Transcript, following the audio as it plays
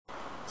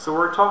So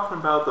we're talking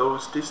about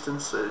those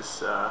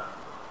distances.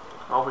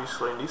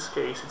 Obviously in this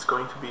case it's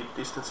going to be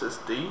distances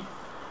d,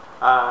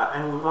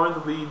 and we want it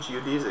to be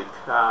geodesic,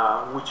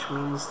 which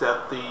means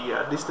that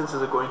the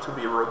distances are going to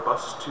be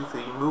robust to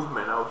the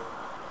movement of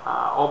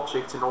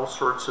objects in all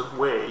sorts of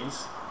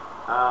ways,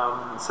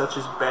 such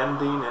as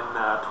bending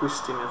and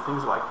twisting and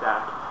things like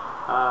that.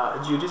 A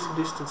geodesic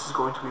distance is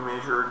going to be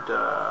measured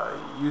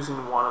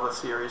using one of a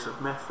series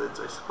of methods,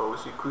 I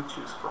suppose, you could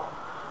choose from.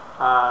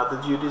 The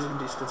geodesic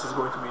distance is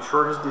going to be the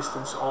shortest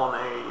distance on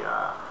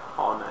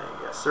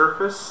a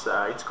surface.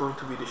 It's going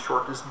to be the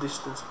shortest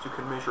distance that you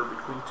can measure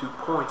between 2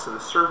 points on the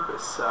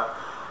surface.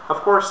 Of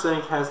course, then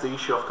it has the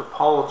issue of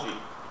topology.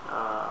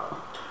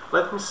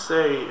 Let me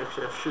say,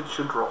 actually, I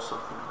should draw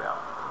something about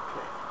it.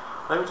 Okay,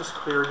 let me just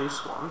clear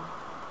this one.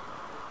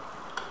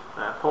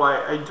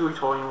 I do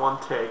it all in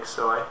one take,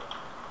 so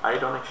I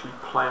don't actually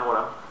plan what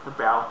I'm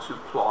about to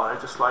plot.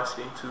 I just slice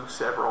it into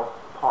several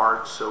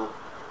parts. So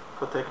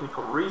for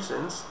technical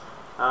reasons,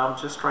 I'm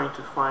just trying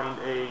to find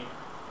a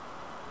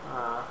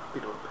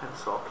bit of a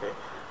pencil. Okay,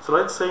 so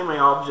let's say my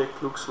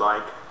object looks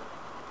like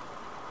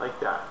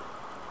that.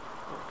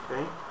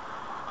 Okay,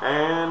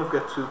 and we've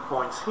got 2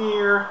 points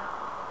here,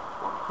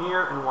 one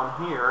here and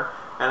one here,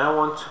 and I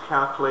want to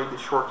calculate the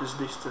shortest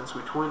distance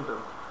between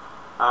them.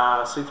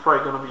 So it's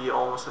probably going to be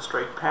almost a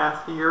straight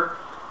path here.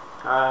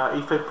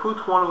 If I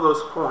put one of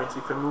those points,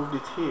 if I moved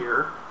it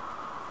here,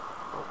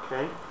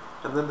 okay,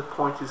 and then the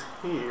point is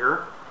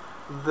here,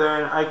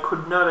 then I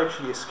could not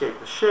actually escape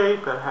the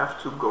shape. I'd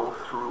have to go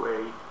through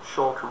a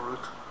shorter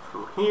route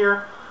through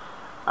here,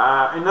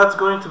 and that's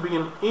going to be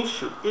an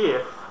issue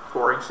if,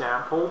 for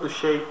example, the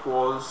shape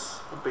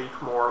was a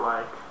bit more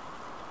like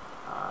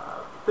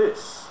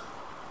this.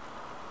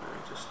 Let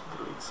me just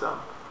delete some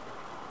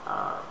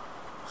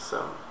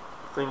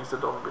things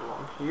that don't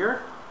belong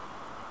here.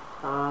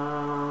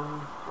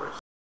 Where's